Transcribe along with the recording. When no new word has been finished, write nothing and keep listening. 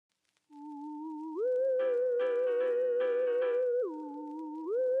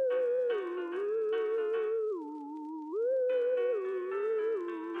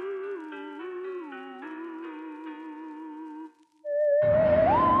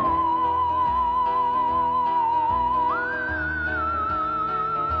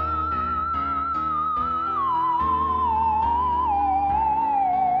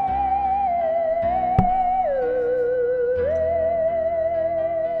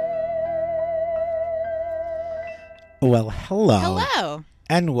Well, hello. Hello.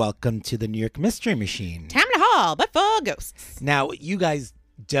 And welcome to the New York Mystery Machine. Tamla Hall, but for ghosts. Now, what you guys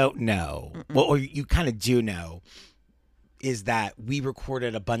don't know, well, or you kind of do know, is that we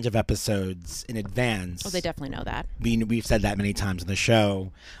recorded a bunch of episodes in advance. Oh, they definitely know that. We've said that many times on the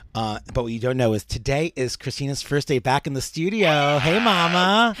show. But what you don't know is today is Christina's first day back in the studio. Hey,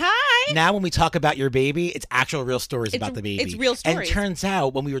 Mama. Hi. Now, when we talk about your baby, it's actual real stories about the baby. It's real stories. And turns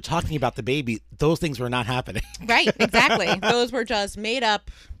out, when we were talking about the baby, those things were not happening. Right, exactly. Those were just made up.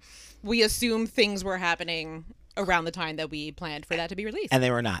 We assumed things were happening around the time that we planned for that to be released. And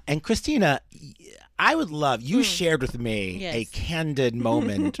they were not. And Christina, I would love, you shared with me a candid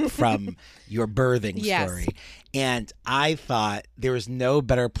moment from your birthing story. And I thought there was no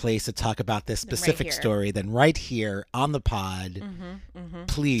better place to talk about this specific story than right here on the pod.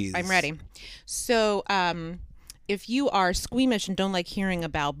 Please. I'm ready. So, if you are squeamish and don't like hearing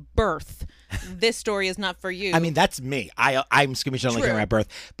about birth, this story is not for you. I mean, that's me. I'm squeamish, don't like hearing about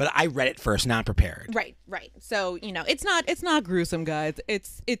birth, but I read it first, not prepared. Right. So, it's not gruesome, guys.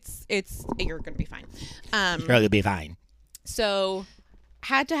 It's you're going to be fine. You're going to be fine. So,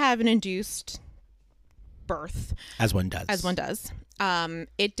 had to have an induced birth. As one does.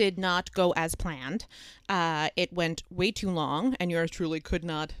 It did not go as planned. It went way too long, and yours truly could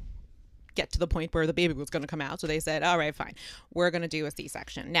not get to the point where the baby was going to come out. So they said, all right, fine. We're going to do a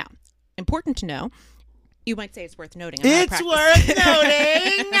C-section. Now, important to know, you might say it's worth noting. It's worth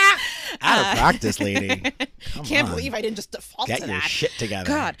noting. Out of practice, lady. Can't believe I didn't just default to that. Get your shit together.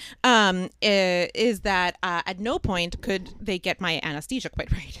 God. Is that at no point could they get my anesthesia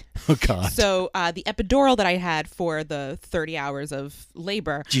quite right. Oh, God. So the epidural that I had for the 30 hours of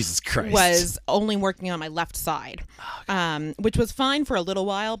labor Jesus Christ. was only working on my left side, which was fine for a little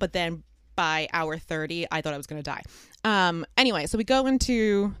while, but then by hour 30, I thought I was going to die. Anyway, so we go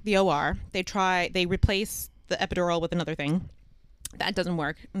into the OR. They replace the epidural with another thing. That doesn't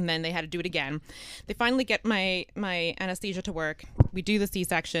work. And then they had to do it again. They finally get my anesthesia to work. We do the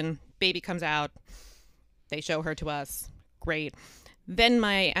C-section. Baby comes out. They show her to us. Great. Then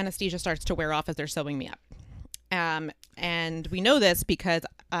my anesthesia starts to wear off as they're sewing me up. And we know this because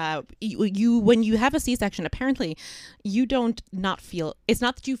when you have a C-section, apparently you don't not feel. It's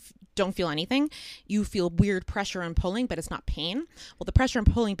not that you don't feel anything. You feel weird pressure and pulling, but it's not pain. Well, the pressure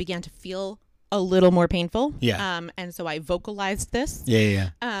and pulling began to feel a little more painful. Yeah. And so I vocalized this.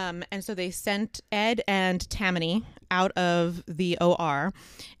 Yeah. And so they sent Ed and Tammany out of the OR,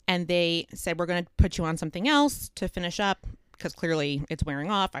 and they said, we're going to put you on something else to finish up because clearly it's wearing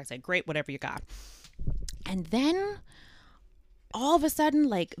off. I said, great, whatever you got. And then all of a sudden,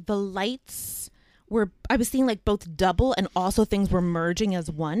 like the lights I was seeing like both double and also things were merging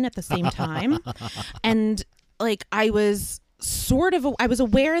as one at the same time. And like I was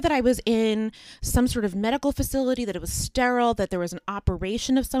aware that I was in some sort of medical facility, that it was sterile, that there was an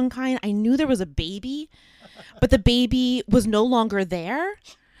operation of some kind. I knew there was a baby, but the baby was no longer there.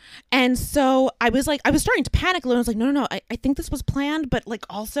 And so I was starting to panic a little. I was like, no, I think this was planned, but like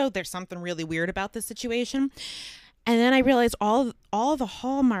also there's something really weird about this situation. And then I realized all the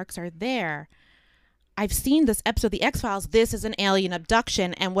hallmarks are there. I've seen this episode of The X-Files. This is an alien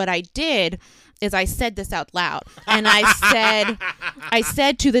abduction. And what I did is I said this out loud. And I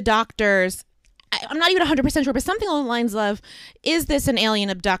said to the doctors, I'm not even 100% sure, but something along the lines of, is this an alien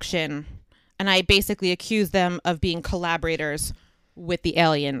abduction? And I basically accused them of being collaborators with the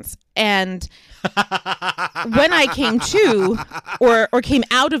aliens. And when I came to or came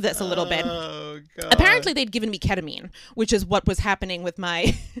out of this a little bit, apparently they'd given me ketamine, which is what was happening with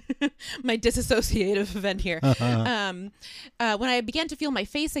my my dissociative event here. When I began to feel my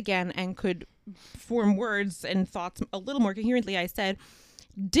face again and could form words and thoughts a little more coherently, I said,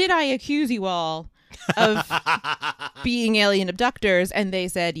 did I accuse you all of being alien abductors? And they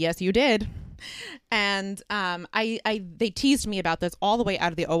said, yes, you did. And they teased me about this all the way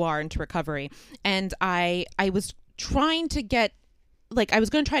out of the OR into recovery. And I was trying to get, like, I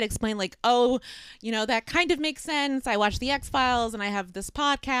was going to try to explain, like, oh, that kind of makes sense. I watch the X-Files and I have this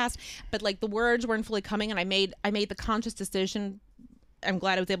podcast, but like the words weren't fully coming. And I made the conscious decision. I'm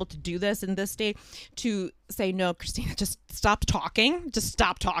glad I was able to do this in this state to say, no, Christina, just stop talking. Just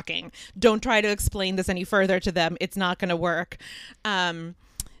stop talking. Don't try to explain this any further to them. It's not going to work.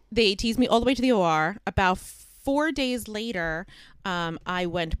 They teased me all the way to the OR. About 4 days later, I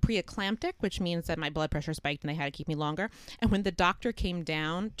went preeclamptic, which means that my blood pressure spiked and they had to keep me longer. And when the doctor came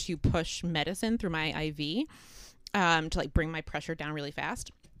down to push medicine through my IV to like bring my pressure down really fast,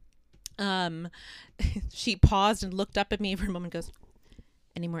 she paused and looked up at me for a moment and goes,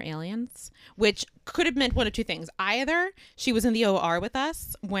 any more aliens? Which could have meant one of two things. Either she was in the OR with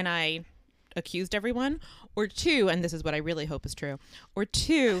us when I accused everyone, Or two, and this is what I really hope is true, or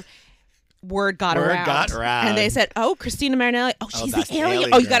two, word got around. And they said, oh, Christina Marinelli. Oh, she's the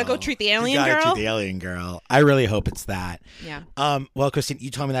alien. Oh, you got to go treat the alien girl? Treat the alien girl. I really hope it's that. Yeah. Well, Christine,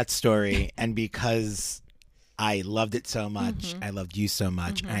 you told me that story, and because I loved it so much, I loved you so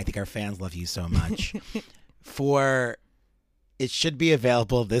much, and I think our fans love you so much, it should be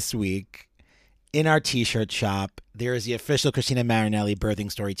available this week in our t-shirt shop. There is the official Christina Marinelli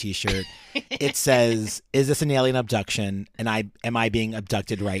birthing story t-shirt. It says, "Is this an alien abduction? And am I being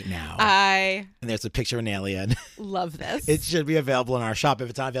abducted right now?" And there's a picture of an alien. Love this. It should be available in our shop. If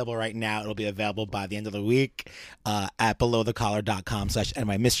it's not available right now, it'll be available by the end of the week at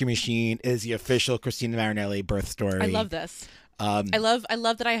belowthecollar.com/NY Mystery Machine. It is the official Christina Marinelli birth story. I love this. I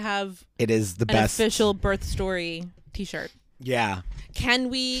love that I have it is the best official birth story t-shirt. Yeah. Can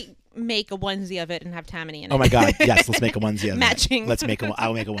we make a onesie of it and have Tammany in it? Oh my God. Yes, let's make a onesie of it. Matching. I'll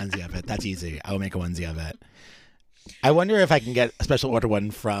make a onesie of it. That's easy. I will make a onesie of it. I wonder if I can get a special order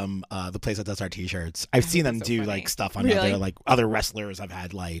one from the place that does our t-shirts. I've seen them do funny. Like stuff on other wrestlers. I've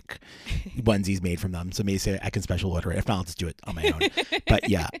had like onesies made from them. So maybe I can special order it. If not, I'll just do it on my own. But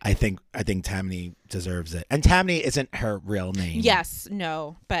yeah, I think Tammany deserves it. And Tammany isn't her real name. Yes,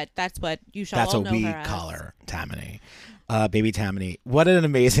 no, but that's what you shall all know her as. That's what we call her, Tammany. Baby Tammany. What an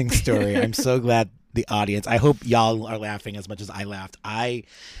amazing story. I'm so glad the audience. I hope y'all are laughing as much as I laughed.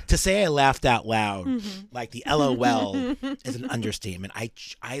 To say I laughed out loud, like the LOL is an understatement. I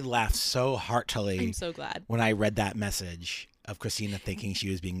laughed so heartily. I'm so glad when I read that message of Christina thinking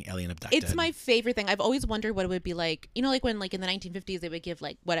she was being alien abducted. It's my favorite thing. I've always wondered what it would be like. You know, like when like in the 1950s they would give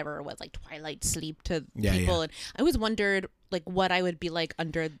like whatever it was, like twilight sleep to people. Yeah. And I always wondered like what I would be like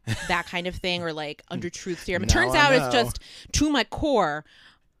under that kind of thing, or like under truth serum. It turns out it's just to my core,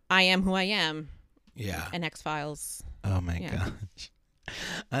 I am who I am. Yeah. And X-Files. Oh my gosh.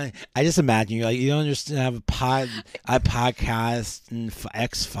 I just imagine you don't just have a podcast and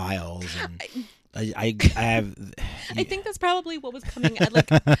X-Files and I have. I think that's probably what was coming. Like,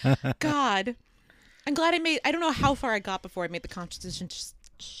 God, I'm glad I don't know how far I got before I made the conscious decision. Just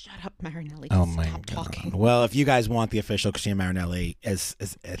shut up, Marinelli. Just stop talking. Well, if you guys want the official Christina Marinelli is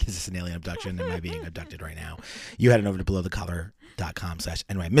this an alien abduction? Am I being abducted right now? You head on over to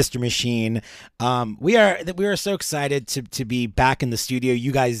belowthecollar.com/NY Mystery Machine. We are so excited to be back in the studio.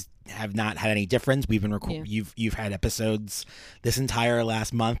 You guys have not had any difference. We've been you've had episodes this entire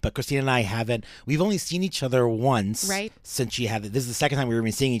last month, but Christina and I haven't. We've only seen each other once, right? Since she had this is the second time we've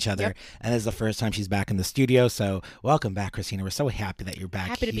been seeing each other, and this is the first time she's back in the studio. So welcome back, Christina. We're so happy that you're back.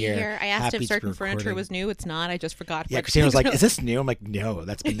 Happy to be here. I asked if certain furniture was new. It's not. I just forgot. Yeah, Christina was like, "Is this new?" I'm like, "No,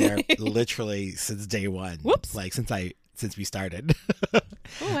 that's been there literally since day one." Whoops! Like since we started. Oh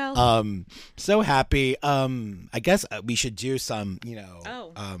well. So happy. I guess we should do some,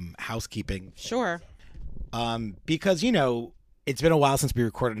 housekeeping. Sure. Because it's been a while since we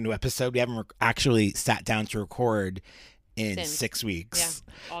recorded a new episode. We haven't actually sat down to record in 6 weeks.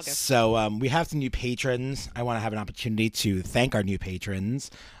 Yeah, August. So we have some new patrons. I want to have an opportunity to thank our new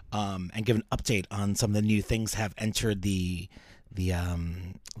patrons, and give an update on some of the new things have entered the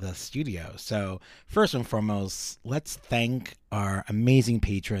studio. So first and foremost, let's thank our amazing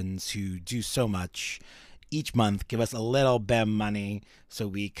patrons who do so much each month, give us a little bit of money so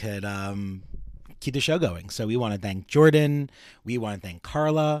we could keep the show going. So we want to thank Jordan, we want to thank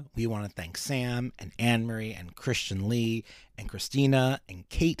Carla, we want to thank Sam and Anne-Marie and Christian Lee and Christina and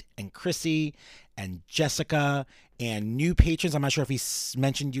Kate and Chrissy and Jessica and new patrons. I'm not sure if he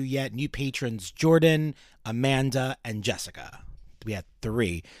mentioned you yet. New patrons, Jordan, Amanda, and Jessica. We had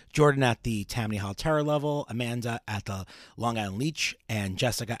 3. Jordan at the Tammany Hall Terror level, Amanda at the Long Island Leech, and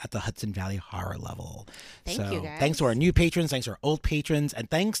Jessica at the Hudson Valley Horror level. Thank you, guys. Thanks to our new patrons, thanks to our old patrons,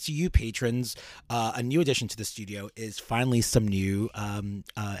 and thanks to you patrons. A new addition to the studio is finally some new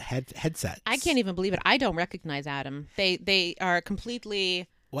headsets. I can't even believe it. I don't recognize Adam. They are completely...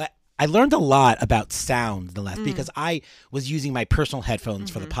 What? I learned a lot about sound in the last because I was using my personal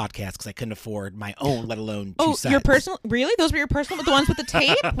headphones for the podcast because I couldn't afford my own, let alone 2 sets. Your personal? Really? Those were your personal? The ones with the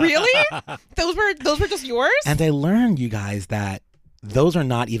tape? Really? Those were just yours? And I learned, you guys, that those are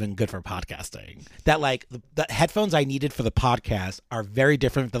not even good for podcasting. That like the headphones I needed for the podcast are very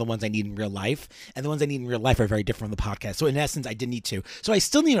different than the ones I need in real life, and the ones I need in real life are very different from the podcast. So in essence, I didn't need 2. So I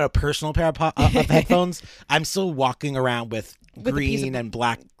still need a personal pair of headphones. I'm still walking around with green and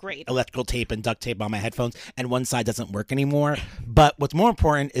black electrical tape and duct tape on my headphones, and one side doesn't work anymore. But what's more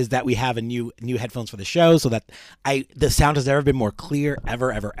important is that we have a new headphones for the show, so that the sound has never been more clear,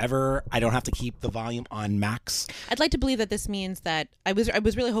 ever. I don't have to keep the volume on max. I'd like to believe that this means that I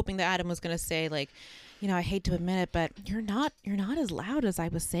was really hoping that Adam was going to say like, I hate to admit it, but you're not as loud as I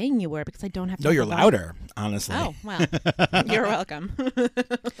was saying you were because I don't have to. No, you're louder, honestly. Oh, well, you're welcome.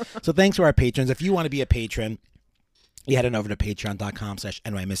 So thanks to our patrons. If you want to be a patron, you head on over to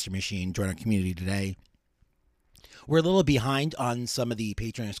patreon.com/NYMysteryMachine. Join our community today. We're a little behind on some of the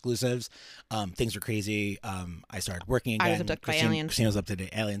Patreon exclusives. Things are crazy. I started working again. I was abducted by aliens. Christina was abducted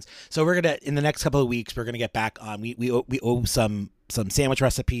by aliens. So we're going to, in the next couple of weeks, we're going to get back on. We owe some sandwich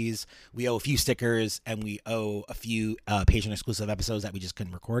recipes. We owe a few stickers, and we owe a few Patreon exclusive episodes that we just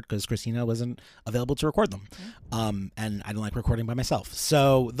couldn't record because Christina wasn't available to record them. And I don't like recording by myself.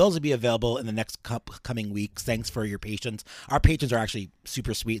 So those will be available in the next coming weeks. Thanks for your patience. Our patrons are actually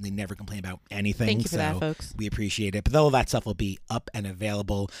super sweet, and they never complain about anything. Thank you for that, folks. We appreciate it. But all that stuff will be up and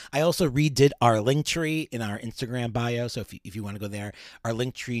available. I also redid our link tree in our Instagram bio. So if you want to go there, our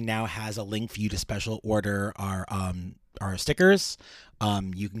link tree now has a link for you to special order our stickers.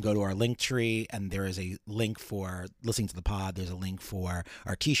 You can go to our link tree, and there is a link for listening to the pod. There's a link for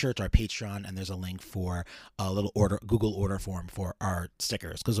our t-shirts, our Patreon, and there's a link for a little Google order form for our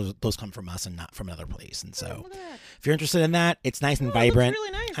stickers, because those come from us and not from another place. And so if you're interested in that, it's nice and vibrant. It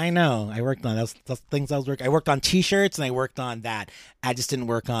looks really nice. I know. I worked on those things. I worked on t-shirts, and I worked on that. I just didn't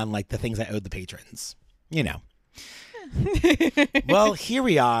work on like the things I owed the patrons. Well, here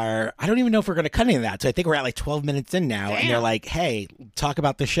we are. I don't even know if we're going to cut any of that. So I think we're at like 12 minutes in now. Damn. And they're like, hey, talk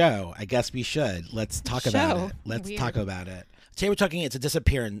about the show. I guess we should. Let's talk about it. Let's talk about it. Today we're talking, it's a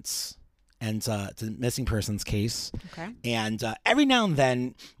disappearance. And it's a missing persons case. Okay. And every now and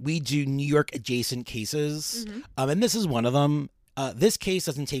then we do New York adjacent cases. Mm-hmm. And this is one of them. This case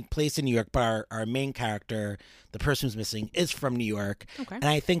doesn't take place in New York, but our main character, the person who's missing, is from New York. Okay. And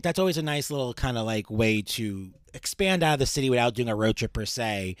I think that's always a nice little kind of like way to expand out of the city without doing a road trip per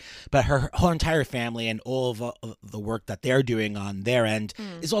se. But her whole entire family and all of the work that they're doing on their end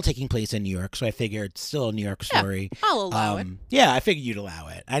is all taking place in New York. So I figured it's still a New York story. Yeah, I'll allow it. Yeah, I figured you'd allow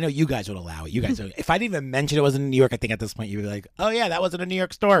it. I know you guys would allow it. You guys, if I didn't even mention it wasn't in New York, I think at this point you'd be like, oh yeah, that wasn't a New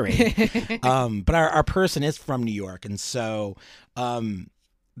York story. But our person is from New York. And so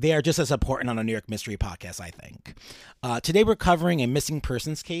they are just as important on a New York Mystery podcast, I think. Today we're covering a missing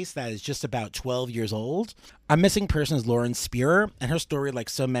persons case that is just about 12 years old. Our missing person is Lauren Spierer, and her story, like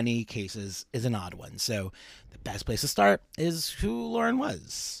so many cases, is an odd one. So the best place to start is who Lauren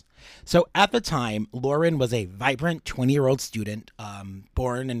was. So at the time, Lauren was a vibrant 20-year-old student,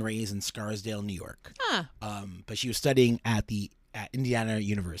 born and raised in Scarsdale, New York. But she was studying at Indiana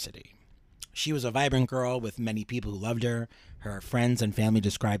University. She was a vibrant girl with many people who loved her. Her friends and family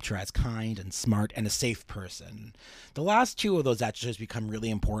described her as kind and smart and a safe person. The last two of those attributes become really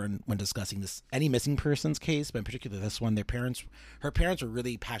important when discussing any missing persons case, but in particular this one. Her parents were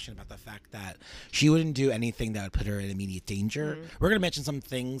really passionate about the fact that she wouldn't do anything that would put her in immediate danger. We're going to mention some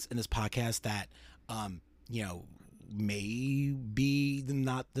things in this podcast that, may be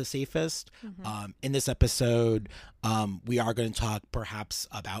not the safest. In this episode, we are going to talk perhaps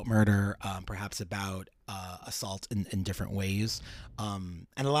about murder, perhaps about assault in different ways. And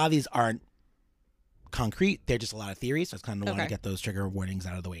a lot of these aren't concrete. They're just a lot of theories. So I kind of want to get those trigger warnings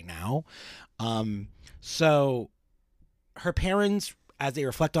out of the way now. So her parents, as they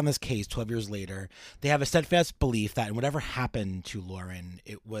reflect on this case 12 years later, they have a steadfast belief that in whatever happened to Lauren,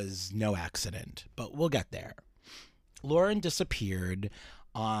 it was no accident. But we'll get there. Lauren disappeared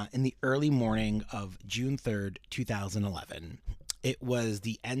in the early morning of June 3rd, 2011. It was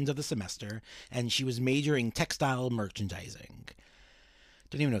the end of the semester, and she was majoring textile merchandising.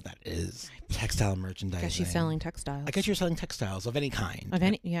 Don't even know what that is. Textile merchandising. I guess she's selling textiles. I guess you're selling textiles of any kind. Of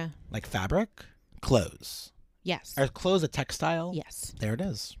any, yeah. Like fabric? Clothes? Yes. Are clothes a textile? Yes. There it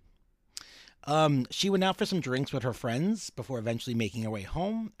is. She went out for some drinks with her friends before eventually making her way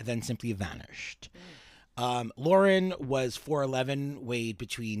home, and then simply vanished. Lauren was 4'11", weighed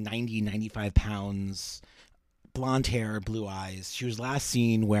between 90 and 95 pounds, blonde hair, blue eyes. She was last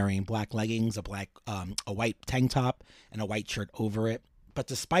seen wearing black leggings, a white tank top, and a white shirt over it. But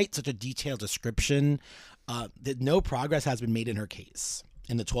despite such a detailed description, no progress has been made in her case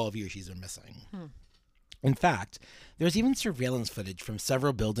in the 12 years she's been missing. In fact, there's even surveillance footage from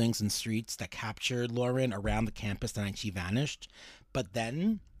several buildings and streets that captured Lauren around the campus the night she vanished. But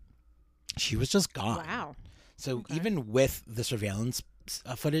then she was just gone. Wow. So even with the surveillance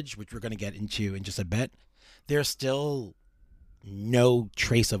footage, which we're going to get into in just a bit, there's still no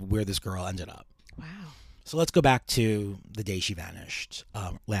trace of where this girl ended up. Wow. So let's go back to the day she vanished,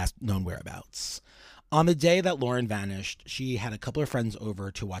 last known whereabouts. On the day that Lauren vanished, she had a couple of friends over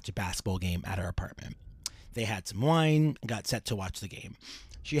to watch a basketball game at her apartment. They had some wine and got set to watch the game.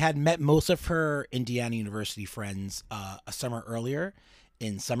 She had met most of her Indiana University friends a summer earlier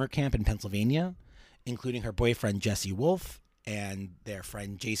in summer camp in Pennsylvania. including her boyfriend Jesse Wolf and their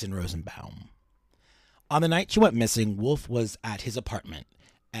friend Jason Rosenbaum. On the night she went missing, Wolf was at his apartment,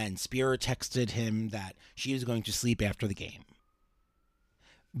 and Spierer texted him that she was going to sleep after the game.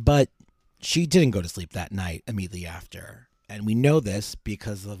 But she didn't go to sleep that night immediately after, and we know this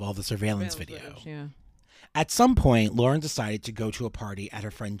because of all the surveillance video. Yeah. At some point, Lauren decided to go to a party at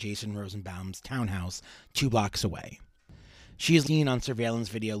her friend Jason Rosenbaum's townhouse 2 blocks away. She is seen on surveillance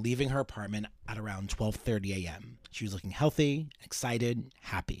video leaving her apartment at around 12:30 a.m. She was looking healthy, excited,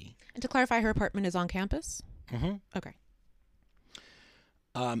 happy. And to clarify, her apartment is on campus? Mm-hmm. Okay.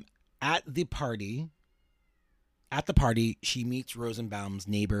 At the party, she meets Rosenbaum's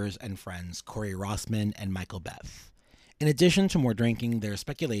neighbors and friends, Corey Rossman and Michael Beth. In addition to more drinking, there's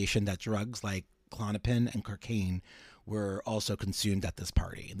speculation that drugs like Klonopin and cocaine were also consumed at this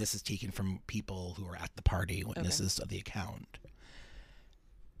party. This is taken from people who were at the party, witnesses of the account.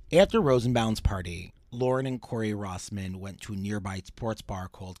 After Rosenbaum's party, Lauren and Corey Rossman went to a nearby sports bar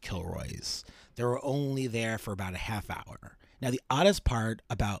called Kilroy's. They were only there for about a half hour. Now, the oddest part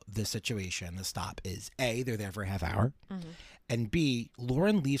about this situation, the stop, is A, they're there for a half hour, and B,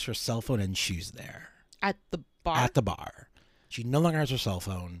 Lauren leaves her cell phone and shoes there. At the bar? At the bar. She no longer has her cell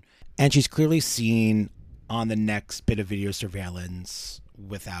phone, and she's clearly seen on the next bit of video surveillance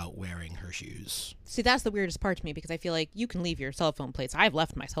without wearing her shoes. See, that's the weirdest part to me, because I feel like you can leave your cell phone place. I've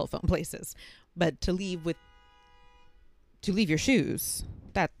left my cell phone places, but to leave your shoes,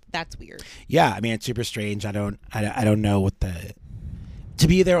 that's weird. Yeah, I mean, it's super strange. I don't know what to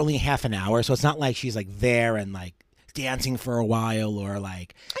be there only half an hour, so it's not like she's like there and like dancing for a while or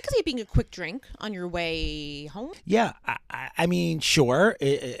like. I could see it being a quick drink on your way home. Yeah, I mean, sure,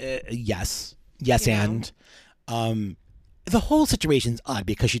 yes, and the whole situation's odd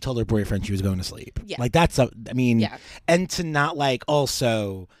because she told her boyfriend she was going to sleep. Yeah, like that's and to not like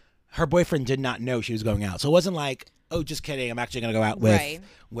also her boyfriend did not know she was going out, so it wasn't like, oh, just kidding, I'm actually going to go out with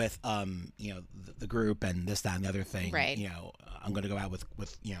the group and this, that, and the other thing. Right. I'm going to go out with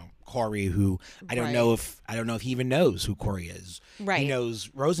Corey, who I don't know if he even knows who Corey is. Right. He knows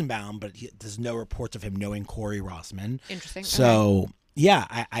Rosenbaum, but there's no reports of him knowing Corey Rossman. Interesting. So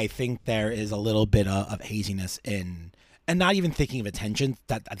yeah, I think there is a little bit of haziness in. And not even thinking of attention.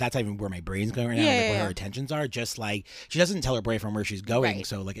 That's not even where my brain's going right now. Like where her attentions are. Just like she doesn't tell her boyfriend where she's going,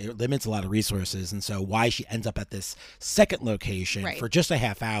 so like it limits a lot of resources. And so why she ends up at this second location for just a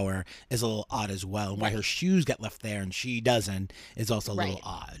half hour is a little odd as well. And why her shoes get left there and she doesn't is also a little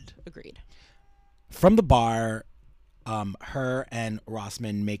odd. Agreed. From the bar, her and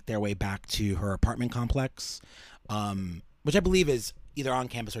Rossman make their way back to her apartment complex, which I believe is either on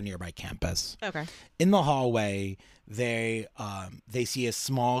campus or nearby campus. Okay. In the hallway, they see a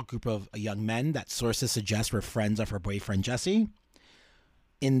small group of young men that sources suggest were friends of her boyfriend Jesse.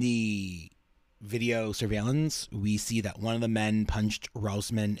 In the video surveillance, we see that one of the men punched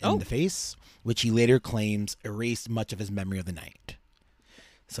Rossman in the face, which he later claims erased much of his memory of the night.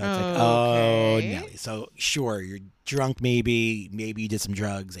 So it's like, Nelly. So sure, you're drunk maybe you did some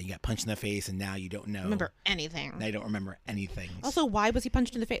drugs and you got punched in the face and now you don't remember anything. Now you don't remember anything. Also, why was he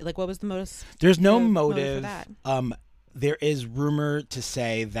punched in the face? Like, what was the motive? There's no motive for that. There is rumor to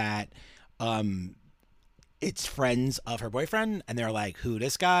say that it's friends of her boyfriend and they're like, who,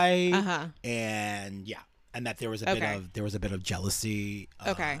 this guy? And yeah. And that there was a bit of jealousy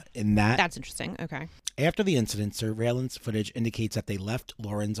in that. That's interesting. Okay. After the incident, surveillance footage indicates that they left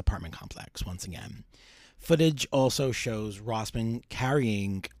Lauren's apartment complex once again. Footage also shows Rossman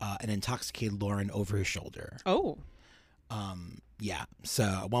carrying an intoxicated Lauren over his shoulder. Oh. Yeah. So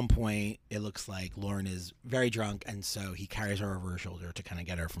at one point, it looks like Lauren is very drunk, and so he carries her over his shoulder to kind of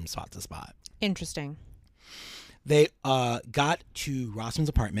get her from spot to spot. Interesting. They got to Rossman's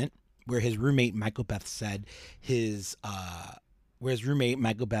apartment, where his roommate Michael Beth said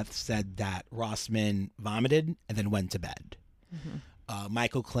that Rossman vomited and then went to bed.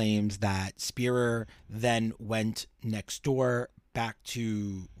 Michael claims that Spierer then went next door back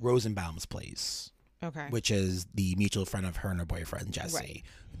to Rosenbaum's place, which is the mutual friend of her and her boyfriend Jesse,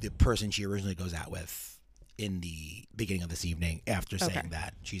 the person she originally goes out with in the beginning of this evening after saying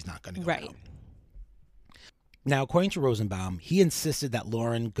that she's not going to go out. Now, according to Rosenbaum, he insisted that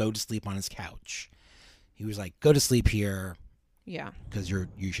Lauren go to sleep on his couch. He was like, go to sleep here. Yeah. Because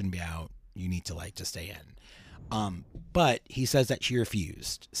you shouldn't be out. You need to just stay in. But he says that she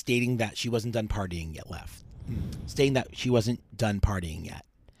refused, stating that she wasn't done partying yet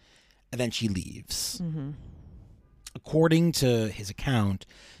And then she leaves. According to his account,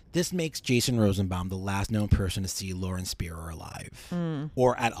 this makes Jason Rosenbaum the last known person to see Lauren Spierer alive.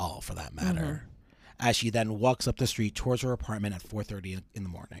 Or at all, for that matter. As she then walks up the street towards her apartment at 4:30 in the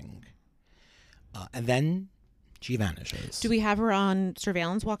morning. And then she vanishes. Do we have her on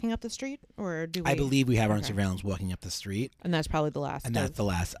surveillance walking up the street, or do we? I believe we have her on surveillance walking up the street, and that's probably the last. And that's the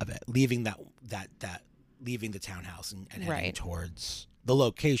last of it. Leaving leaving the townhouse and heading towards the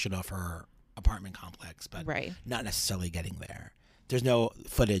location of her apartment complex, but not necessarily getting there. There's no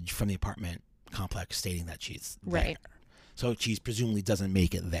footage from the apartment complex stating that she's there. So she presumably doesn't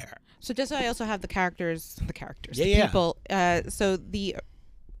make it there. So just so I also have the characters, people. So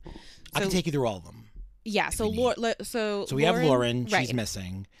I can take you through all of them. Yeah. So we have Lauren. She's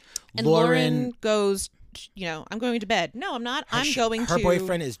missing. And Lauren goes, I'm going to bed. No, I'm not. Her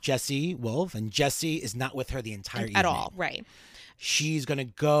boyfriend is Jesse Wolf, and Jesse is not with her the entire evening. At all. Right. She's going to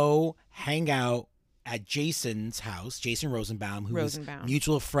go hang out at Jason's house, Jason Rosenbaum, who is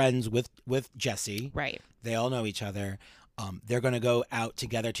mutual friends with Jesse. Right. They all know each other. They're going to go out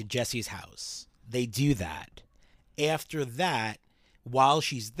together to Jesse's house. They do that. After that, while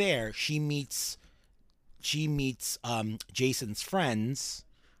she's there, she meets Jason's friends.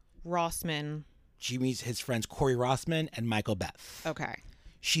 Rossman. She meets his friends Corey Rossman and Michael Beth. Okay.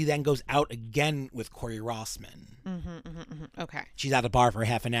 She then goes out again with Corey Rossman. Okay. She's at a bar for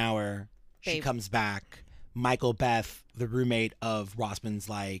half an hour. She comes back. Michael Beth, the roommate of Rossman's,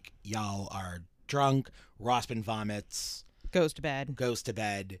 like, y'all are drunk. Rossman vomits. Goes to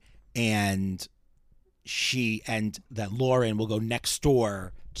bed. And then Lauren will go next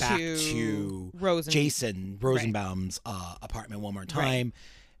door back to Jason Rosenbaum's apartment one more time. Right.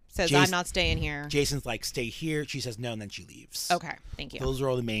 Says, I'm not staying here. Jason's like, stay here. She says no, and then she leaves. Okay, thank you. Those are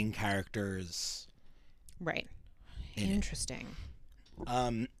all the main characters. Right. Interesting.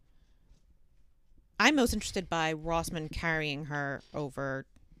 I'm most interested by Rossman carrying her over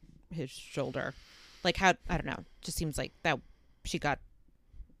his shoulder. Like how, I don't know, just seems like that she got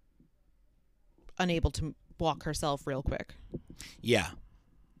unable to walk herself real quick. Yeah.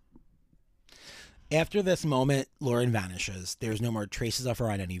 After this moment, Lauren vanishes. There's no more traces of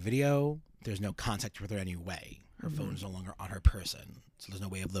her on any video. There's no contact with her any way. Her phone is no longer on her person. So there's no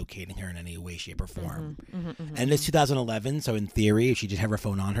way of locating her in any way, shape, or form. And it's 2011, so in theory, if she did have her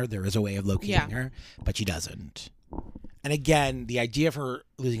phone on her, there is a way of locating her, but she doesn't. And again, the idea of her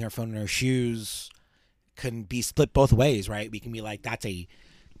losing her phone in her shoes can be split both ways, right? We can be like, that's a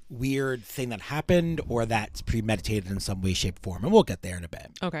weird thing that happened, or that's premeditated in some way, shape, form. And we'll get there in a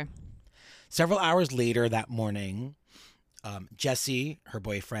bit. Okay. Several hours later that morning, Jesse, her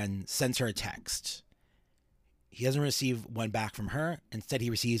boyfriend, sends her a text. He doesn't receive one back from her. Instead, he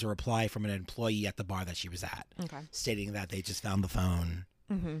receives a reply from an employee at the bar that she was at, stating that they just found the phone.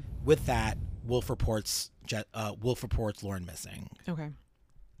 With that, Wolf reports Lauren missing. Okay.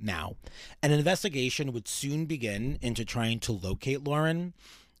 Now, an investigation would soon begin into trying to locate Lauren.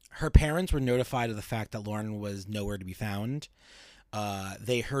 Her parents were notified of the fact that Lauren was nowhere to be found.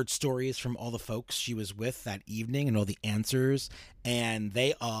 They heard stories from all the folks she was with that evening and all the answers, and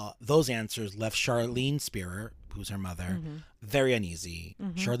those answers left Charlene Spierer, who's her mother, very uneasy.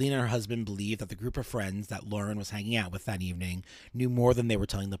 Charlene and her husband believed that the group of friends that Lauren was hanging out with that evening knew more than they were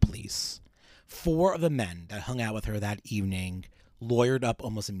telling the police. 4 of the men that hung out with her that evening lawyered up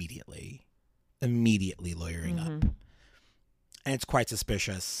almost immediately lawyering up. And it's quite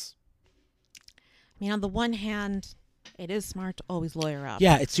suspicious. I mean, on the one hand, it is smart to always lawyer up.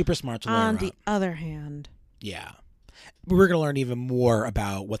 Yeah, it's super smart to lawyer up. On the other hand. Yeah. We're going to learn even more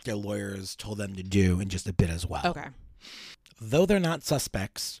about what their lawyers told them to do in just a bit as well. Okay. Though they're not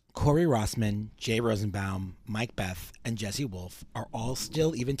suspects, Corey Rossman, Jay Rosenbaum, Mike Beth, and Jesse Wolf are all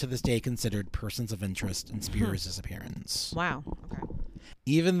still, even to this day, considered persons of interest in Spieer's disappearance. Wow. Okay.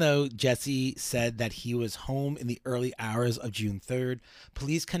 Even though Jesse said that he was home in the early hours of June 3rd,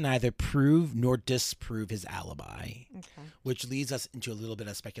 police can neither prove nor disprove his alibi, which leads us into a little bit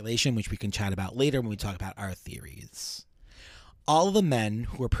of speculation, which we can chat about later when we talk about our theories. All of the men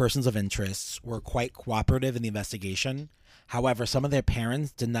who were persons of interest were quite cooperative in the investigation. However, some of their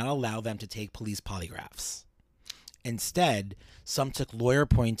parents did not allow them to take police polygraphs. Instead, some took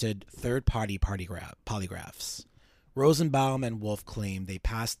lawyer-appointed third-party polygraphs. Rosenbaum and Wolf claim they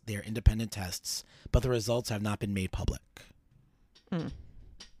passed their independent tests, but the results have not been made public.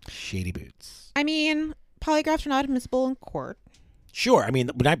 Shady boots. I mean, polygraphs are not admissible in court. Sure. I mean,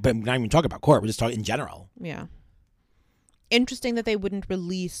 we're not even talking about court. We're just talking in general. Yeah. Interesting that they wouldn't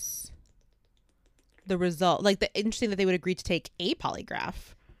release the result. Interesting that they would agree to take a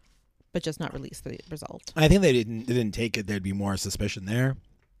polygraph, but just not release the result. I think they didn't take it. There'd be more suspicion there.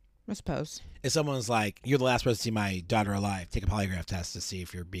 I suppose. If someone's like, you're the last person to see my daughter alive, take a polygraph test to see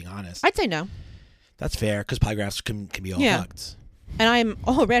if you're being honest. I'd say no. That's fair, because polygraphs can be all fucked. And I'm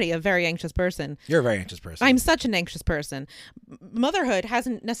already a very anxious person. You're a very anxious person. I'm such an anxious person. Motherhood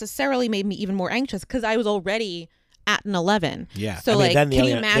hasn't necessarily made me even more anxious because I was already at an 11. Yeah. So, can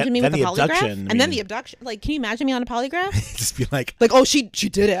you imagine me with a polygraph? And then the abduction. Like, can you imagine me on a polygraph? Just be like, oh, she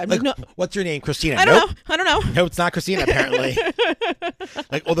did it. I'm like, no. What's your name, Christina? I don't know. No, it's not Christina, apparently.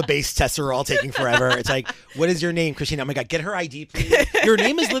 Like, all the base tests are all taking forever. It's like, what is your name, Christina? Oh my God, get her ID, please. Your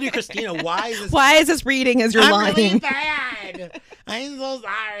name is literally Christina. Why is this reading as you're lying? I'm really bad. I'm so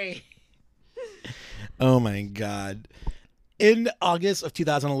sorry. Oh my God. In August of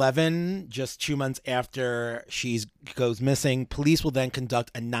 2011, just 2 months after she goes missing, police will then conduct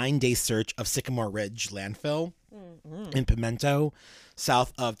a 9-day search of Sycamore Ridge landfill in Pimento,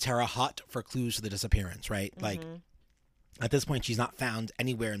 south of Terre Haute, for clues to the disappearance, right? Mm-hmm. Like, at this point, she's not found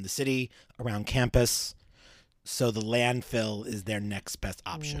anywhere in the city, around campus. So the landfill is their next best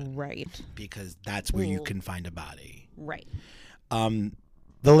option. Right. Because that's where you can find a body. Right.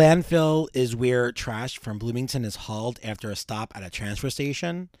 The landfill is where trash from Bloomington is hauled after a stop at a transfer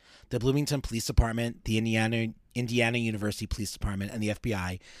station. The Bloomington Police Department, the Indiana University Police Department, and the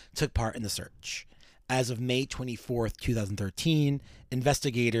FBI took part in the search. As of May 24th, 2013,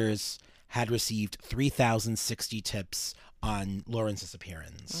 investigators had received 3,060 tips on Lauren's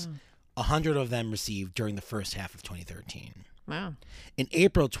disappearance. 100 of them received during the first half of 2013. Wow. In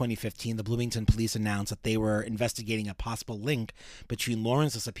April 2015, the Bloomington police announced that they were investigating a possible link between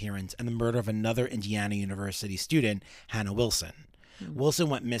Lauren's disappearance and the murder of another Indiana University student, Hannah Wilson. Wilson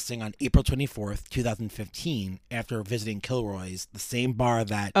went missing on April 24th, 2015, after visiting Kilroy's, the same bar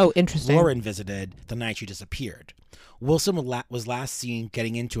that Lauren visited the night she disappeared. Wilson was last seen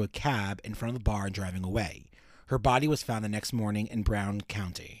getting into a cab in front of the bar and driving away. Her body was found the next morning in Brown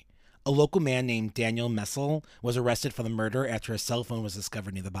County. A local man named Daniel Messel was arrested for the murder after a cell phone was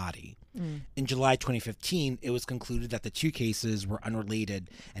discovered near the body. In July 2015, it was concluded that the two cases were unrelated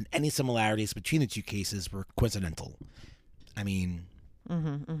and any similarities between the two cases were coincidental. I mean,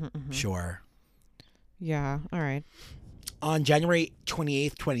 sure. Yeah, all right. On January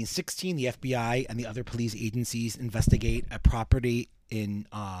 28th, 2016, the FBI and the other police agencies investigate a property in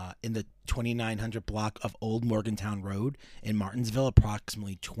the 2900 block of Old Morgantown Road in Martinsville,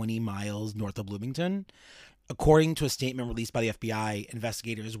 approximately 20 miles north of Bloomington. According to a statement released by the FBI,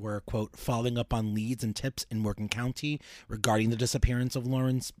 investigators were, quote, following up on leads and tips in Morgan County regarding the disappearance of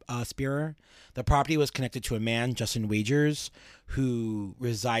Lauren Spierer. The property was connected to a man, Justin Wagers, who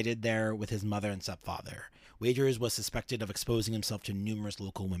resided there with his mother and stepfather. Wagers was suspected of exposing himself to numerous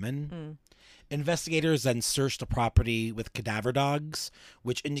local women. Investigators then searched the property with cadaver dogs,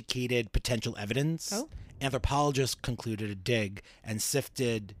 which indicated potential evidence. Anthropologists conducted a dig and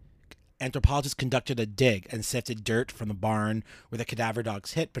sifted dirt from the barn where the cadaver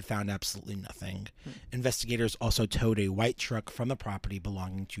dogs hit, but found absolutely nothing. Investigators also towed a white truck from the property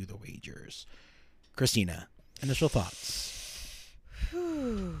belonging to the Wagers. Christina, initial thoughts?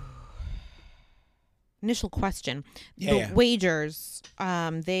 Initial question. The Wagers,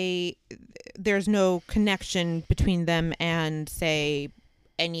 there's no connection between them and, say,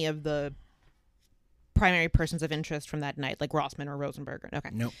 any of the primary persons of interest from that night, like Rossman or Rosenberger. Okay.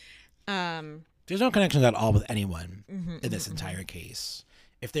 Nope. There's no connection at all with anyone in this entire case.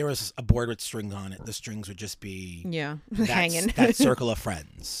 If there was a board with strings on it, the strings would just be hanging. That circle of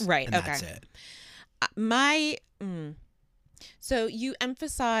friends. Right. And that's it. So you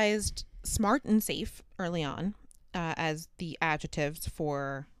emphasized smart and safe early on as the adjectives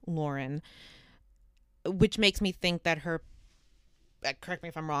for Lauren, which makes me think that her, correct me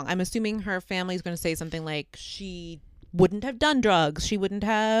if I'm wrong, I'm assuming her family is going to say something like she wouldn't have done drugs, she wouldn't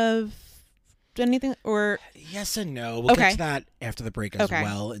have done anything, or yes and no. We'll get to that after the break as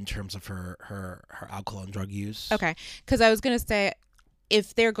well, in terms of her alcohol and drug use. Okay, because I was going to say,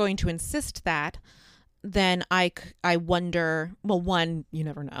 if they're going to insist that, then I wonder, well, one, you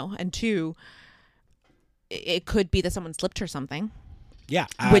never know, and two, it could be that someone slipped her something. Yeah.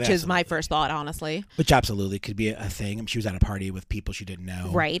 Which is my first thought, honestly. Which absolutely could be a thing. She was at a party with people she didn't know.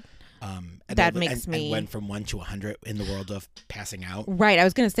 Right. And went from 1 to 100 in the world of passing out. Right. I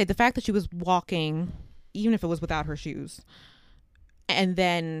was going to say, the fact that she was walking, even if it was without her shoes, and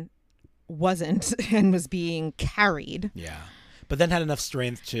then wasn't and was being carried. Yeah. But then had enough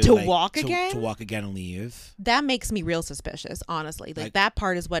strength to walk again? To walk again and leave. That makes me real suspicious, honestly. Like that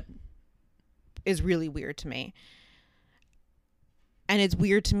part is what is really weird to me. And it's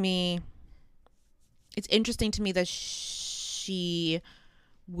weird to me. It's interesting to me that she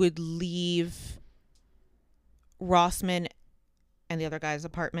would leave Rossman and the other guy's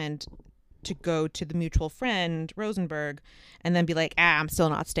apartment to go to the mutual friend Rosenberg, and then be like, I'm still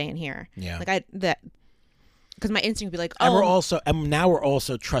not staying here. Yeah. Like because my instinct would be like, oh. And now we're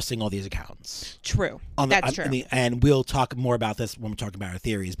also trusting all these accounts. True. That's true. And we'll talk more about this when we're talking about our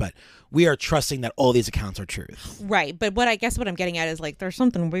theories, but we are trusting that all these accounts are truth. Right. But what I'm getting at is like, there's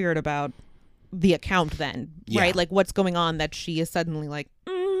something weird about the account then, right? Like what's going on that she is suddenly like,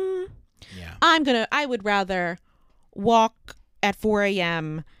 I would rather walk at 4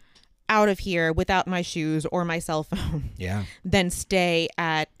 a.m. out of here without my shoes or my cell phone than stay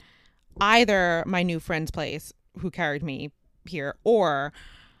at either my new friend's place who carried me here or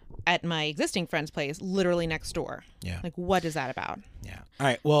at my existing friend's place literally next door. Yeah. Like, what is that about? Yeah. All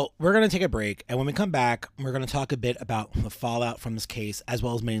right. Well, we're going to take a break. And when we come back, we're going to talk a bit about the fallout from this case, as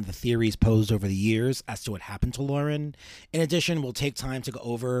well as many of the theories posed over the years as to what happened to Lauren. In addition, we'll take time to go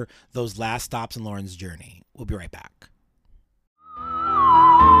over those last stops in Lauren's journey. We'll be right back.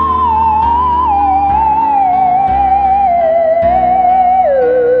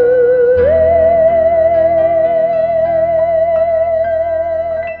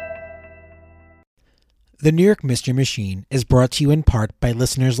 The New York Mystery Machine is brought to you in part by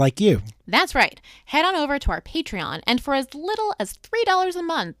listeners like you. That's right. Head on over to our Patreon, and for as little as $3 a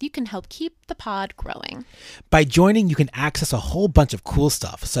month, you can help keep the pod growing. By joining, you can access a whole bunch of cool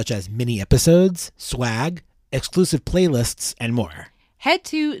stuff, such as mini episodes, swag, exclusive playlists, and more. Head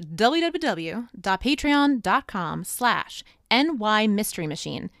to www.patreon.com/NY Mystery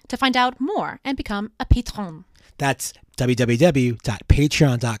Machine to find out more and become a patron. That's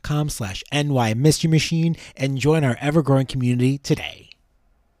www.patreon.com/NY Mystery Machine and join our ever-growing community today.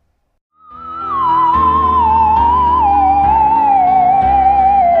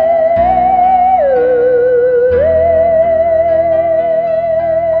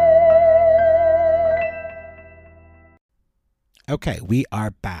 Okay, we are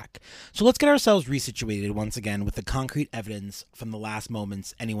back. So let's get ourselves resituated once again with the concrete evidence from the last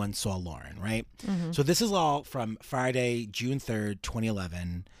moments anyone saw Lauren, right? Mm-hmm. So this is all from Friday, June 3rd,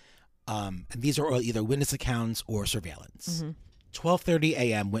 2011. And these are all either witness accounts or surveillance. 12:30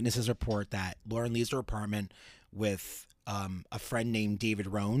 a.m., witnesses report that Lauren leaves her apartment with a friend named David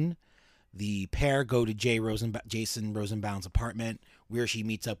Rohn. The pair go to Jason Rosenbaum's apartment, where she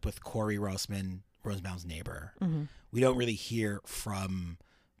meets up with Corey Rossman, Rosenbaum's neighbor. Mm-hmm. We don't really hear from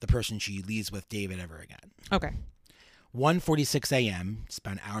the person she leaves with, David, ever again. Okay. 1:46 a.m., it's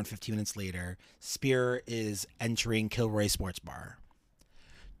about an hour and 15 minutes later, Spierer is entering Kilroy Sports Bar.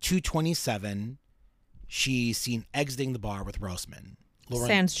 2:27, she's seen exiting the bar with Rossman.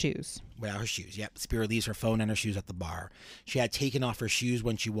 Sans shoes. Without her shoes, yep. Spierer leaves her phone and her shoes at the bar. She had taken off her shoes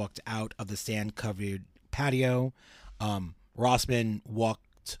when she walked out of the sand-covered patio. Rossman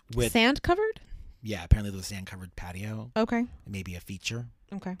walked with... Sand-covered? Yeah, apparently there was a sand-covered patio. Okay. Maybe a feature.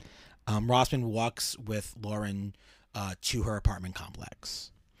 Okay. Rossman walks with Lauren to her apartment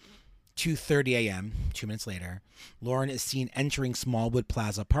complex. 2:30 a.m., 2 minutes later, Lauren is seen entering Smallwood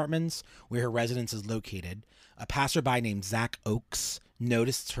Plaza Apartments, where her residence is located. A passerby named Zach Oakes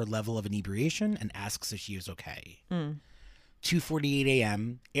noticed her level of inebriation and asks if she is okay. 2:48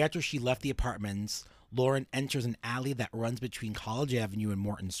 a.m., after she left the apartments, Lauren enters an alley that runs between College Avenue and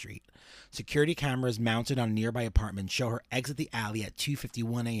Morton Street. Security cameras mounted on nearby apartments show her exit the alley at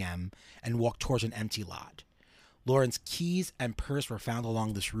 2:51 a.m. and walk towards an empty lot. Lauren's keys and purse were found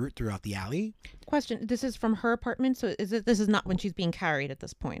along this route throughout the alley. Question, this is from her apartment, so this is not when she's being carried at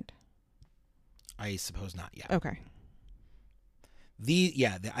this point? I suppose not yet. Okay.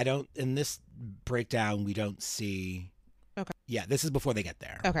 I don't, in this breakdown, we don't see. Okay. Yeah, this is before they get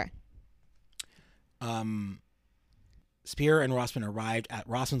there. Okay. Spierer and Rossman arrived at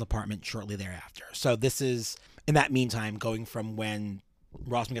Rossman's apartment shortly thereafter. So this is, in that meantime, going from when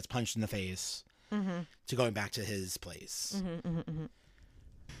Rossman gets punched in the face to going back to his place.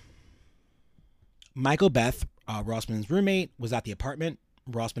 Michael Beth, Rossman's roommate, was at the apartment.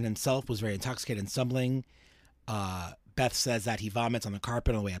 Rossman himself was very intoxicated and stumbling. Beth says that he vomits on the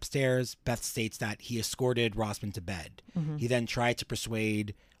carpet on the way upstairs. Beth states that he escorted Rossman to bed. He then tried to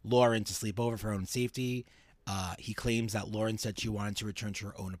persuade Lauren to sleep over for her own safety. He claims that Lauren said she wanted to return to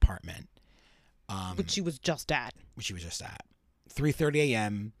her own apartment. Which she was just at. 3:30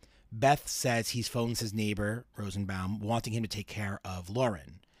 a.m., Beth says he phones his neighbor, Rosenbaum, wanting him to take care of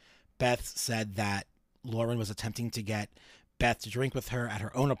Lauren. Beth said that Lauren was attempting to get Beth to drink with her at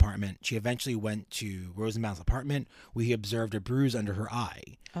her own apartment. She eventually went to Rosenbaum's apartment, where he observed a bruise under her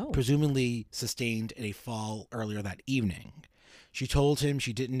eye, presumably sustained in a fall earlier that evening. She told him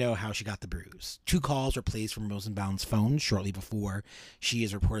she didn't know how she got the bruise. 2 calls were placed from Rosenbaum's phone shortly before she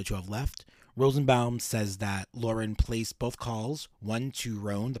is reported to have left. Rosenbaum says that Lauren placed both calls, one to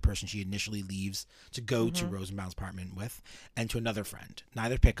Roan, the person she initially leaves to go to Rosenbaum's apartment with, and to another friend.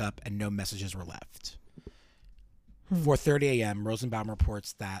 Neither pick up and no messages were left. 4:30 a.m., Rosenbaum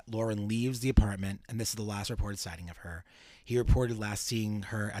reports that Lauren leaves the apartment, and this is the last reported sighting of her. He reported last seeing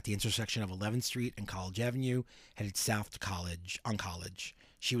her at the intersection of 11th Street and College Avenue, headed south to College.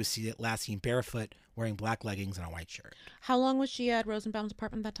 She was last seen barefoot, wearing black leggings and a white shirt. How long was she at Rosenbaum's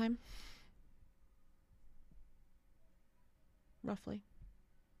apartment that time? Roughly.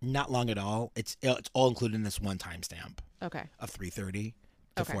 Not long at all. It's all included in this one timestamp. Okay. Of 3:30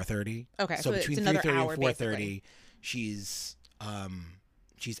 to 4:30. Okay. So between 3:30 and 4:30, she's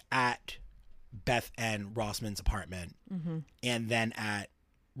at Beth and Rossman's apartment, and then at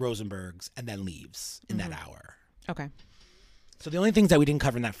Rosenberg's, and then leaves in that hour. Okay. So the only things that we didn't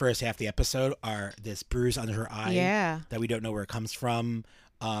cover in that first half of the episode are this bruise under her eye that we don't know where it comes from,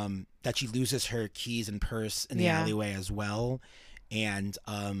 that she loses her keys and purse in the alleyway as well, and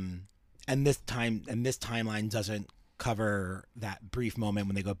this timeline doesn't cover that brief moment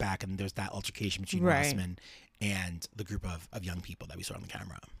when they go back and there's that altercation between Rossman and the group of young people that we saw on the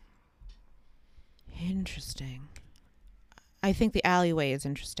camera. Interesting. I think the alleyway is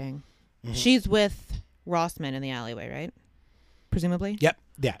interesting. She's with Rossman in the alleyway, right? Presumably? Yep.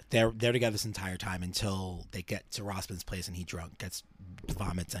 Yeah. They're together this entire time until they get to Rossman's place and he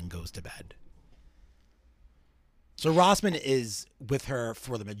vomits and goes to bed. So Rossman is with her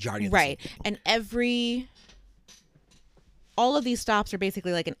for the majority of the scene. And all of these stops are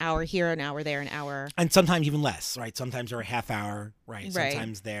basically like an hour here, an hour there, an hour. And sometimes even less, right? Sometimes they're a half hour, right?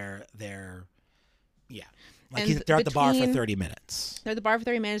 Sometimes they're like they're at the bar for 30 minutes. They're at the bar for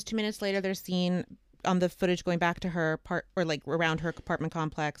 30 minutes. 2 minutes later, they're seen on the footage going back to her like around her apartment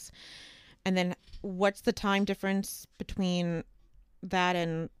complex. And then what's the time difference between that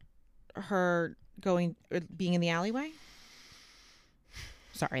and her being in the alleyway?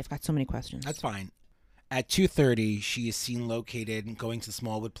 Sorry, I've got so many questions. That's fine. At 2:30, she is seen located going to the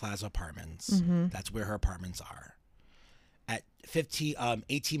Smallwood Plaza apartments. That's where her apartments are. At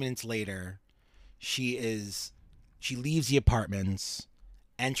 18 minutes later, she leaves the apartments,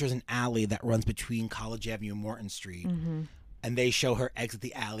 enters an alley that runs between College Avenue and Morton Street, and they show her exit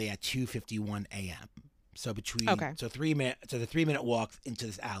the alley at 2:51 a.m. So the 3-minute walk into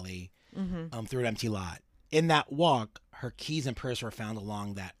this alley through an empty lot. In that walk, her keys and purse were found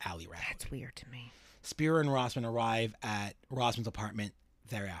along that alley route. That's weird to me. Spierer and Rossman arrive at Rossman's apartment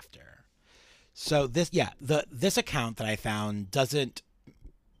thereafter. So this account that I found doesn't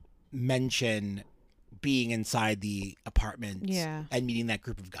mention being inside the apartment and meeting that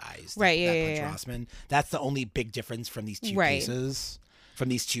group of guys that punch Rossman. That's the only big difference from these two cases, from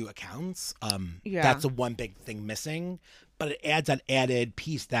these two accounts. That's the one big thing missing. But it adds an added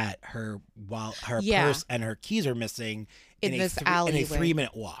piece that her purse and her keys are missing in a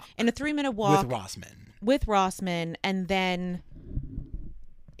 3-minute walk. In a 3-minute walk with Rossman, and then,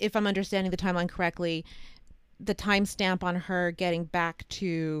 if I'm understanding the timeline correctly, the timestamp on her getting back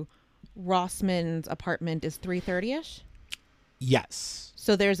to Rossman's apartment is 3:30ish. Yes.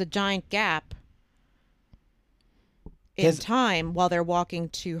 So there's a giant gap in time while they're walking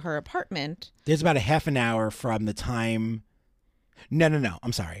to her apartment. There's about a half an hour from the time. No.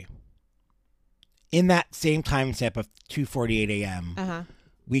 I'm sorry. In that same time step of 2:48 a.m.,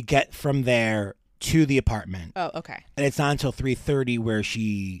 we get from there to the apartment. Oh, okay. And it's not until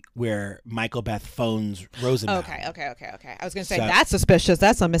 3:30 where Michael Beth phones Rosenbaum. Okay. I was going to say, that's suspicious.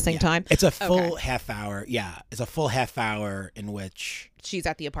 That's a missing time. It's a full half hour. Yeah. It's a full half hour in which she's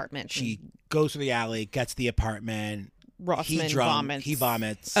at the apartment. She goes to the alley, gets to the apartment. Rossman He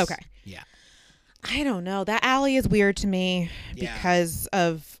vomits. Okay. Yeah. I don't know. That alley is weird to me because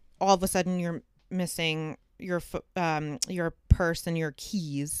of all of a sudden you're missing your purse and your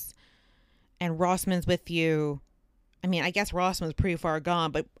keys, and Rossman's with you. I mean, I guess Rossman's pretty far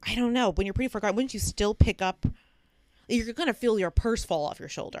gone, but I don't know. When you're pretty far gone, wouldn't you still pick up? You're going to feel your purse fall off your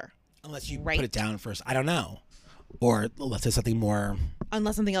shoulder. Unless you put it down first. I don't know. Or let's say something more.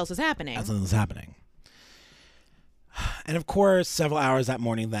 Unless something else is happening. And of course, several hours that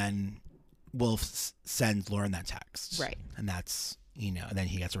morning, then Wolf sends Lauren that text. Right. And that's, and then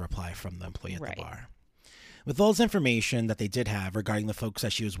he gets a reply from the employee at the bar. With all this information that they did have regarding the folks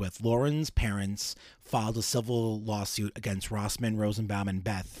that she was with, Lauren's parents filed a civil lawsuit against Rossman, Rosenbaum, and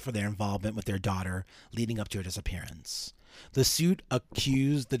Beth for their involvement with their daughter leading up to her disappearance. The suit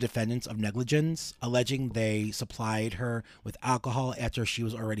accused the defendants of negligence, alleging they supplied her with alcohol after she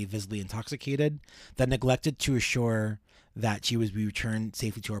was already visibly intoxicated, then neglected to assure that she would be returned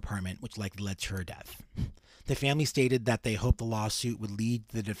safely to her apartment, which likely led to her death. The family stated that they hoped the lawsuit would lead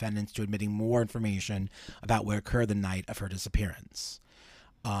the defendants to admitting more information about what occurred the night of her disappearance.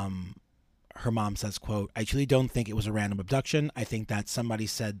 her mom says, quote, "I truly don't think it was a random abduction. I think somebody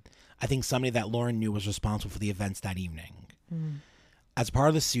that Lauren knew was responsible for the events that evening." As part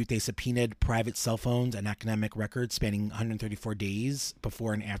of the suit, they subpoenaed private cell phones and academic records spanning 134 days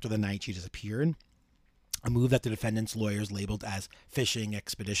before and after the night she disappeared, a move that the defendant's lawyers labeled as fishing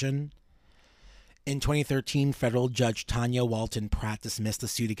expedition. In 2013, federal judge Tanya Walton Pratt dismissed the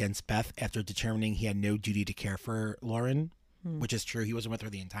suit against Beth after determining he had no duty to care for Lauren, which is true. He wasn't with her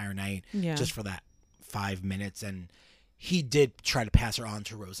the entire night, just for that 5 minutes. And he did try to pass her on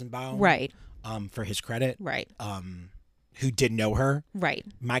to Rosenbaum. Right. For his credit. Right. Who did know her. Right.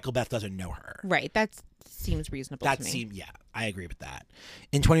 Michael Beth doesn't know her. Right. That seems reasonable to me. Yeah, I agree with that.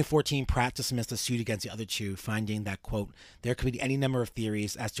 In 2014, Pratt dismissed a suit against the other two, finding that, quote, "There could be any number of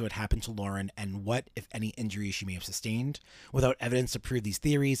theories as to what happened to Lauren and what, if any, injuries she may have sustained. Without evidence to prove these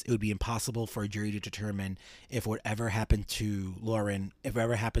theories, it would be impossible for a jury to determine if whatever happened to Lauren, if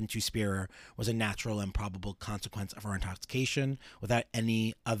whatever happened to Spierer, was a natural and probable consequence of her intoxication without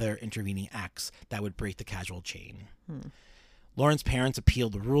any other intervening acts that would break the causal chain." Lauren's parents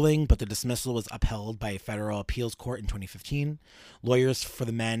appealed the ruling, but the dismissal was upheld by a federal appeals court in 2015. Lawyers for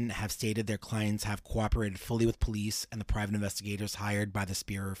the men have stated their clients have cooperated fully with police and the private investigators hired by the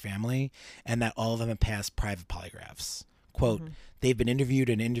Spierer family, and that all of them have passed private polygraphs. Quote, "They've been interviewed,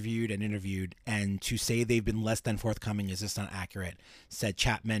 and to say they've been less than forthcoming is just not accurate," said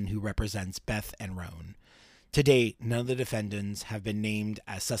Chapman, who represents Beth and Roan. To date, none of the defendants have been named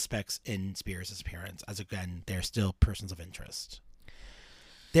as suspects in Spierer's disappearance, as again, they're still persons of interest.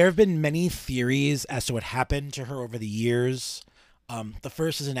 There have been many theories as to what happened to her over the years. The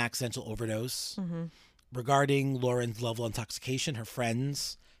first is an accidental overdose. Regarding Lauren's level of intoxication, her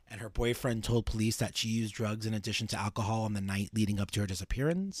friends and her boyfriend told police that she used drugs in addition to alcohol on the night leading up to her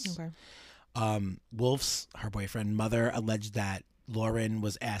disappearance. Wolf's, her boyfriend, mother alleged that Lauren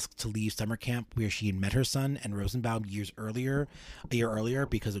was asked to leave summer camp where she had met her son and Rosenbaum a year earlier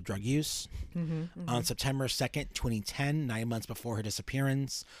because of drug use. On September 2nd, 2010, 9 months before her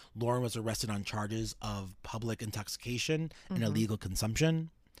disappearance, Lauren was arrested on charges of public intoxication and illegal consumption.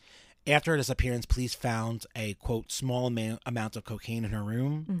 After her disappearance, police found a, quote, "small amount of cocaine in her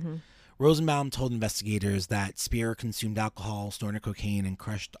room." Rosenbaum told investigators that Spierer consumed alcohol, snorted cocaine, and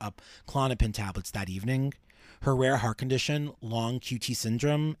crushed up Klonopin tablets that evening. Her rare heart condition, long QT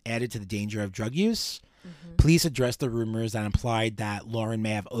syndrome, added to the danger of drug use. Police addressed the rumors that implied that Lauren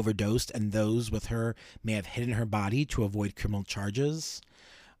may have overdosed and those with her may have hidden her body to avoid criminal charges.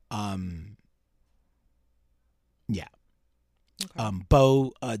 Bo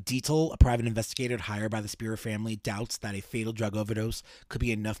Dietel, a private investigator hired by the Spierer family, doubts that a fatal drug overdose could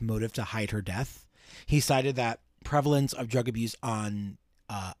be enough motive to hide her death. He cited that prevalence of drug abuse on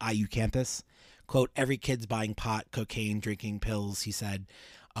IU campus. Quote, "Every kid's buying pot, cocaine, drinking pills," he said.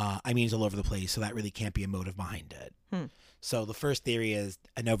 It's all over the place, so that really can't be a motive behind it. So the first theory is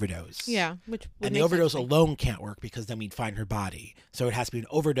an overdose. Yeah. And the overdose alone can't work because then we'd find her body. So it has to be an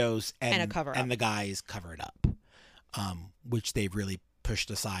overdose and a cover-up. And the guys cover it up, which they've really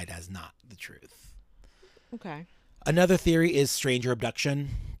pushed aside as not the truth. Okay. Another theory is stranger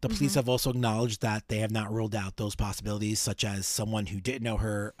abduction. The police have also acknowledged that they have not ruled out those possibilities, such as someone who didn't know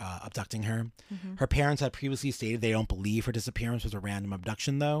her abducting her. Her parents had previously stated they don't believe her disappearance was a random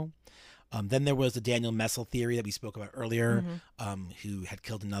abduction, though. Then there was the Daniel Messel theory that we spoke about earlier, who had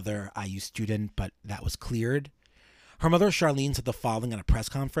killed another IU student, but that was cleared. Her mother, Charlene, said the following at a press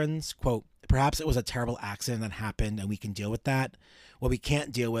conference, quote, "Perhaps it was a terrible accident that happened and we can deal with that. What we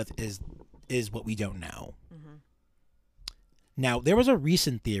can't deal with is what we don't know." Now, there was a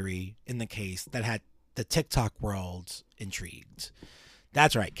recent theory in the case that had the TikTok world intrigued.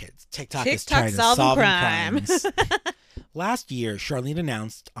 That's right, kids. TikTok is trying to solve crimes. Last year, Charlene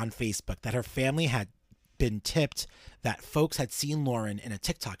announced on Facebook that her family had been tipped that folks had seen Lauren in a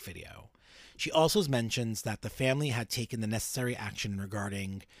TikTok video. She also mentions that the family had taken the necessary action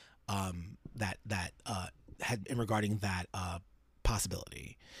regarding that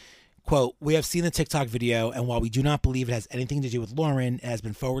possibility. Quote, "We have seen the TikTok video, and while we do not believe it has anything to do with Lauren, it has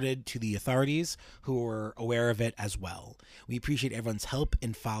been forwarded to the authorities who are aware of it as well. We appreciate everyone's help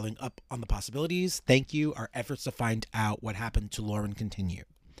in following up on the possibilities. Thank you. Our efforts to find out what happened to Lauren continue."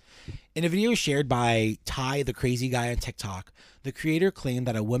 In a video shared by Ty, the crazy guy on TikTok, the creator claimed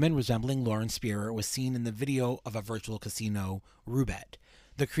that a woman resembling Lauren Spierer was seen in the video of a virtual casino roulette.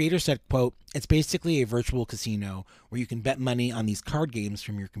 The creator said, quote, "It's basically a virtual casino where you can bet money on these card games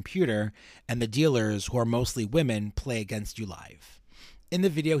from your computer, and the dealers, who are mostly women, play against you live." In the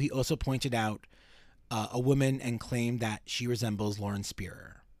video, he also pointed out a woman and claimed that she resembles Lauren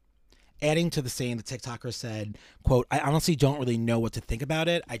Spierer. adding to the saying, the TikToker said, quote, "I honestly don't really know what to think about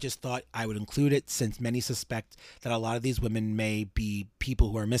it. I just thought I would include it since many suspect that a lot of these women may be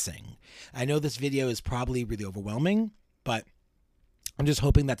people who are missing. I know this video is probably really overwhelming, but I'm just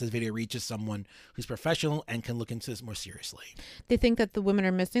hoping that this video reaches someone who's professional and can look into this more seriously." They think that the women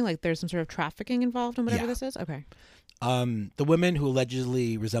are missing, like there's some sort of trafficking involved in whatever this is? Okay. The woman who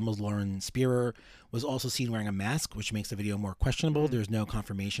allegedly resembles Lauren Spierer was also seen wearing a mask, which makes the video more questionable. There's no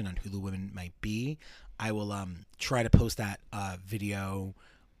confirmation on who the women might be. I will try to post that video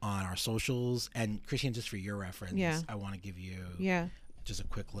on our socials. And Christian, just for your reference, I want to give you just a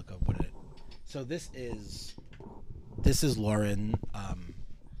quick look of what it. So this is Lauren.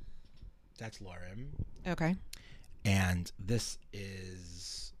 That's Lauren. Okay. And this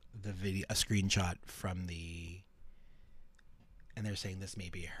is the video, a screenshot from the. And they're saying this may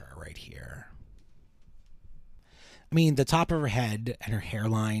be her right here. I mean, the top of her head and her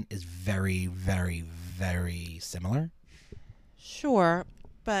hairline is very, very, very similar. Sure,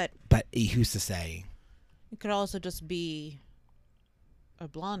 but who's to say? It could also just be a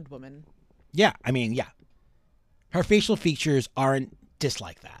blonde woman. Yeah, I mean, yeah. Her facial features aren't just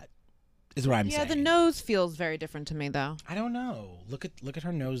like that, is what I'm saying. Yeah, the nose feels very different to me, though. I don't know. Look at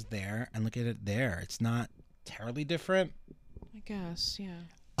her nose there and look at it there. It's not terribly different. I guess, yeah.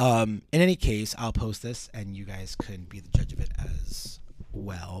 In any case, I'll post this, and you guys can be the judge of it as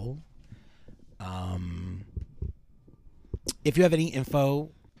well. If you have any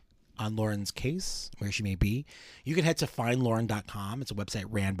info on Lauren's case, where she may be, you can head to findlauren.com. It's a website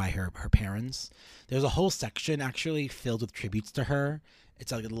ran by her parents. There's a whole section actually filled with tributes to her.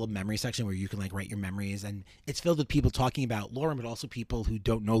 It's like a little memory section where you can like write your memories, and it's filled with people talking about Lauren, but also people who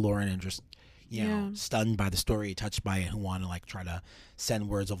don't know Lauren and just you know, stunned by the story, touched by it, who want to like try to send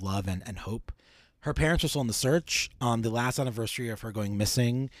words of love and hope. Her parents are still on the search. On the last anniversary of her going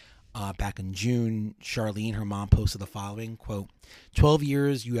missing, back in June, Charlene, her mom, posted the following, quote, 12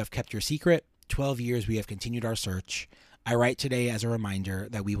 years you have kept your secret. 12 years we have continued our search. I write today as a reminder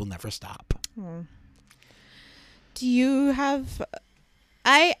that we will never stop. Do you have...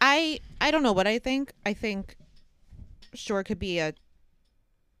 I don't know what I think. I think, sure, it could be a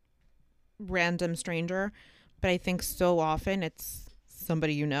random stranger, but I think so often it's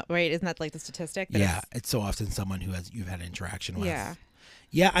somebody you know, right? Isn't that like the statistic? Yeah, it's so often someone who you've had interaction with.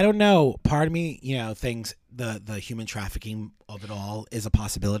 Yeah, I don't know. Part of me, thinks the human trafficking of it all is a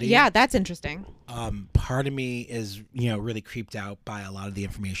possibility. Yeah, that's interesting. Part of me is, really creeped out by a lot of the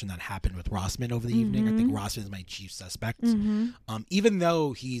information that happened with Rossman over the evening. I think Rossman is my chief suspect. Even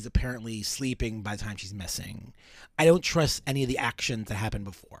though he's apparently sleeping by the time she's missing, I don't trust any of the actions that happened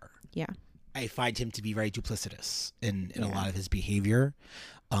before. Yeah. I find him to be very duplicitous in a lot of his behavior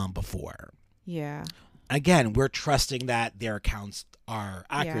before. Yeah. Again, we're trusting that their accounts are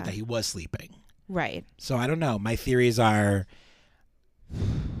accurate, that he was sleeping. Right. So I don't know. My theories are,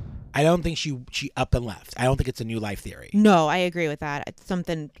 I don't think she up and left. I don't think it's a new life theory. No, I agree with that. It's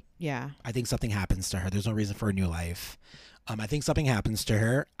something, I think something happens to her. There's no reason for a new life. I think something happens to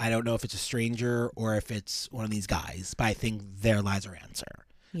her. I don't know if it's a stranger or if it's one of these guys, but I think there lies her answer.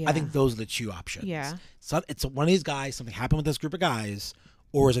 Yeah. I think those are the two options. Yeah. So it's one of these guys, something happened with this group of guys,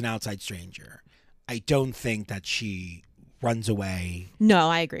 or is an outside stranger. I don't think that she runs away. No,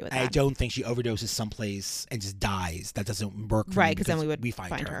 I agree with that. I don't think she overdoses someplace and just dies. That doesn't work for me. Right, because then we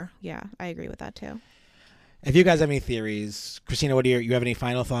find her. Yeah, I agree with that too. If you guys have any theories, Christina, what do you have any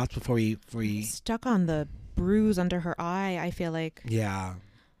final thoughts before we stuck on the bruise under her eye? I feel like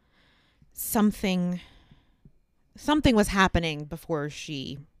something was happening before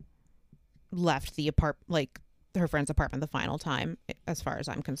she left the her friend's apartment the final time, as far as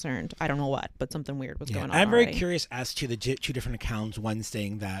I'm concerned. I don't know what, but something weird was going on. I'm very curious as to the two different accounts. One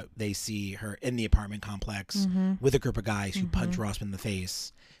saying that they see her in the apartment complex with a group of guys who punch Rossman in the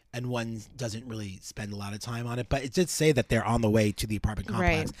face, and one doesn't really spend a lot of time on it, but it did say that they're on the way to the apartment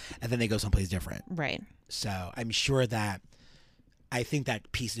complex, and then they go someplace different. Right. So I'm sure that I think that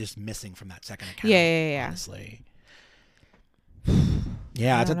piece is just missing from that second account. Yeah. Honestly.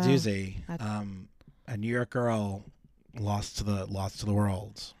 Yeah, it's a doozy. A New York girl lost to the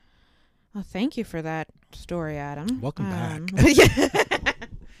world. Well, thank you for that story, Adam. Welcome back.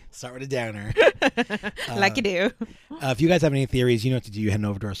 Start with a downer. Like you do. If you guys have any theories, you know what to do. You head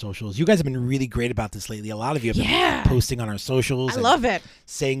over to our socials. You guys have been really great about this lately. A lot of you have been posting on our socials. I love it.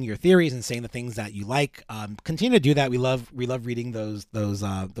 Saying your theories and saying the things that you like. Continue to do that. We love reading those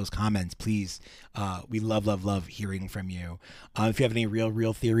comments. Please, we love hearing from you. If you have any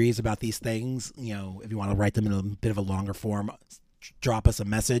real theories about these things, if you want to write them in a bit of a longer form, drop us a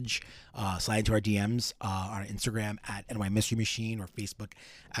message, slide into our DMs on Instagram at NY Mystery Machine or Facebook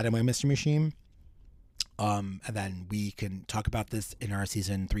at NY Mystery Machine. And then we can talk about this in our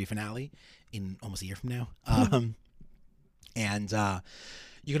season 3 finale in almost a year from now. And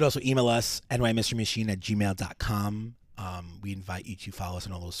you can also email us, nymysterymachine@gmail.com. We invite you to follow us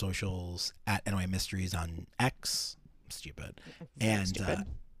on all those socials at NY Mysteries on X. Stupid. And stupid.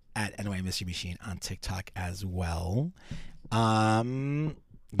 At NY Mystery Machine on TikTok as well.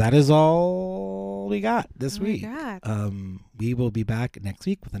 That is all we got this week. We will be back next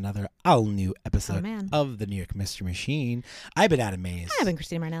week with another all-new episode of the New York Mystery Machine. I've been Adam Mays. I've been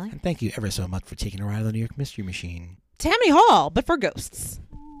Christina Marnelli. And thank you ever so much for taking a ride on the New York Mystery Machine. Tammany Hall, but for ghosts.